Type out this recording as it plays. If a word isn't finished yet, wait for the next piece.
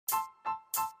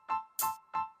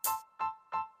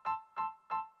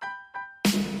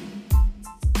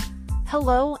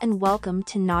Hello and welcome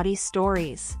to Naughty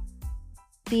Stories,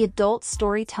 the adult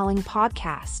storytelling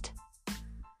podcast.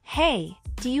 Hey,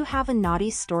 do you have a naughty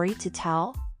story to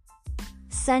tell?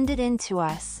 Send it in to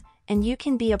us, and you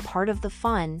can be a part of the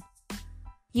fun.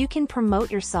 You can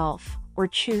promote yourself, or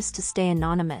choose to stay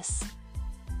anonymous.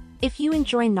 If you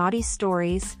enjoy naughty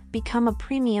stories, become a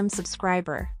premium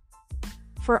subscriber.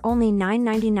 For only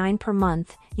 $9.99 per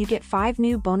month, you get 5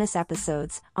 new bonus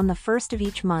episodes on the first of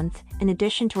each month, in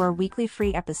addition to our weekly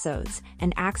free episodes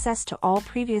and access to all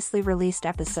previously released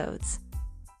episodes.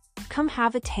 Come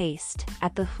have a taste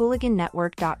at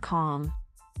thehooligannetwork.com.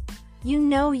 You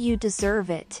know you deserve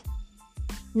it.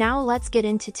 Now let's get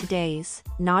into today's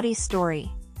naughty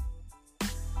story.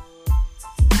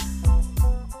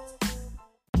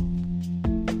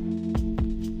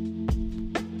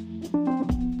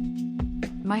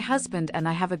 My husband and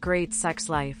I have a great sex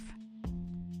life.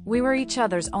 We were each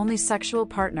other's only sexual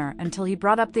partner until he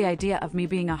brought up the idea of me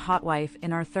being a hot wife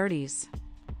in our 30s.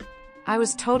 I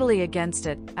was totally against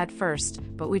it at first,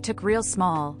 but we took real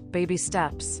small, baby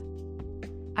steps.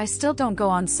 I still don't go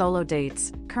on solo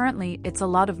dates. Currently, it's a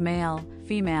lot of male,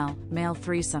 female, male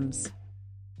threesomes.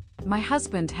 My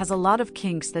husband has a lot of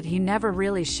kinks that he never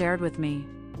really shared with me.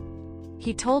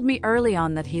 He told me early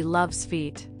on that he loves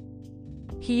feet.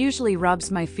 He usually rubs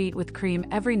my feet with cream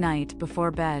every night before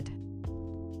bed.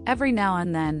 Every now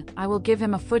and then, I will give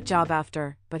him a foot job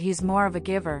after, but he's more of a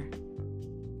giver.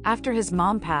 After his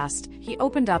mom passed, he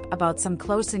opened up about some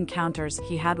close encounters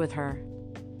he had with her.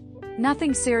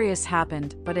 Nothing serious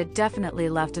happened, but it definitely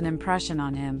left an impression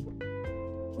on him.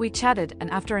 We chatted,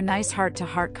 and after a nice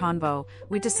heart-to-heart convo,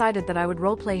 we decided that I would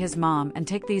roleplay his mom and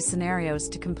take these scenarios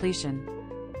to completion.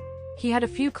 He had a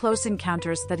few close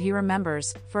encounters that he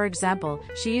remembers. For example,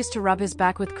 she used to rub his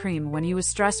back with cream when he was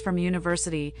stressed from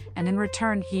university, and in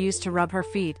return he used to rub her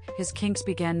feet. His kinks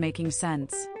began making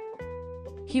sense.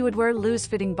 He would wear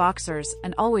loose-fitting boxers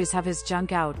and always have his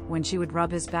junk out when she would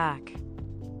rub his back.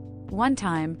 One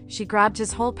time, she grabbed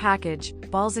his whole package,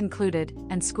 balls included,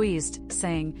 and squeezed,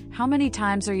 saying, "How many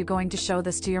times are you going to show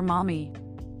this to your mommy?"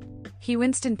 He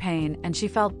winced in pain and she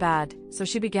felt bad, so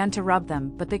she began to rub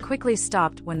them, but they quickly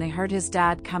stopped when they heard his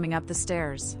dad coming up the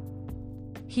stairs.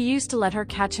 He used to let her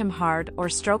catch him hard or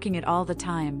stroking it all the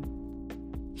time.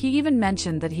 He even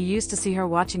mentioned that he used to see her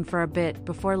watching for a bit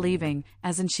before leaving,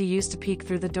 as in she used to peek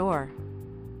through the door.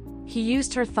 He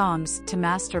used her thongs to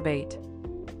masturbate.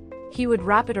 He would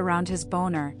wrap it around his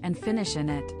boner and finish in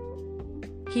it.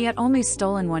 He had only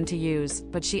stolen one to use,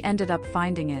 but she ended up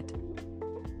finding it.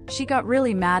 She got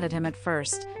really mad at him at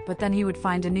first, but then he would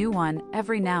find a new one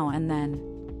every now and then.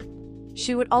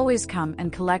 She would always come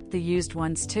and collect the used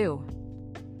ones too.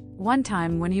 One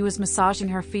time when he was massaging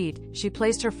her feet, she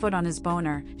placed her foot on his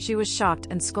boner. She was shocked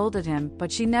and scolded him, but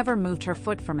she never moved her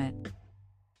foot from it.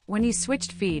 When he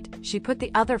switched feet, she put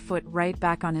the other foot right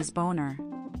back on his boner.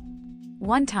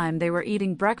 One time they were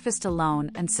eating breakfast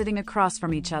alone and sitting across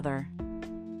from each other.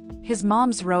 His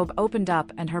mom's robe opened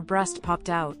up and her breast popped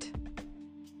out.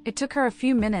 It took her a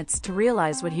few minutes to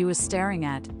realize what he was staring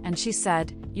at, and she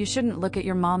said, "You shouldn't look at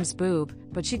your mom's boob,"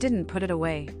 but she didn't put it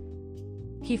away.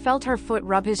 He felt her foot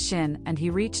rub his shin and he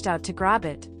reached out to grab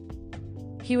it.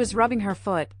 He was rubbing her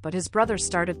foot, but his brother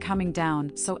started coming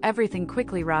down, so everything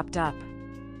quickly wrapped up.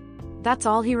 That's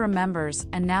all he remembers,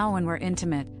 and now when we're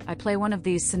intimate, I play one of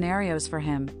these scenarios for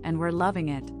him, and we're loving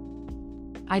it.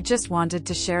 I just wanted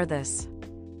to share this.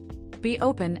 Be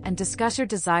open and discuss your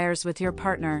desires with your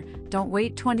partner. Don't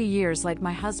wait 20 years like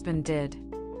my husband did.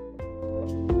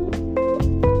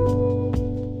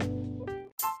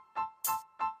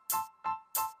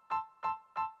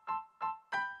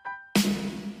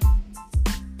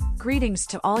 Greetings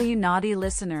to all you naughty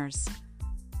listeners.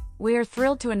 We are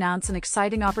thrilled to announce an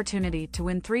exciting opportunity to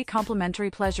win 3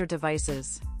 complimentary pleasure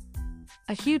devices.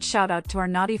 A huge shout out to our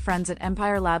naughty friends at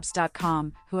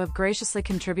EmpireLabs.com, who have graciously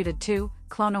contributed 2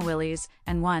 Clone-A-Willies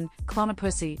and 1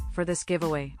 Clone-A-Pussy for this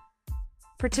giveaway.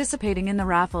 Participating in the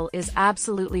raffle is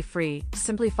absolutely free.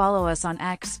 Simply follow us on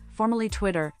X, formerly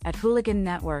Twitter, at Hooligan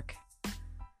Network.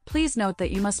 Please note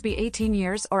that you must be 18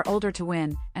 years or older to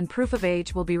win, and proof of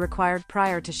age will be required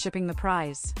prior to shipping the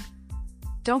prize.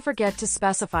 Don't forget to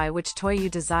specify which toy you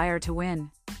desire to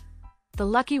win. The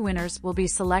lucky winners will be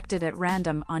selected at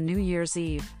random on New Year's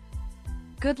Eve.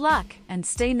 Good luck, and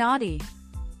stay naughty!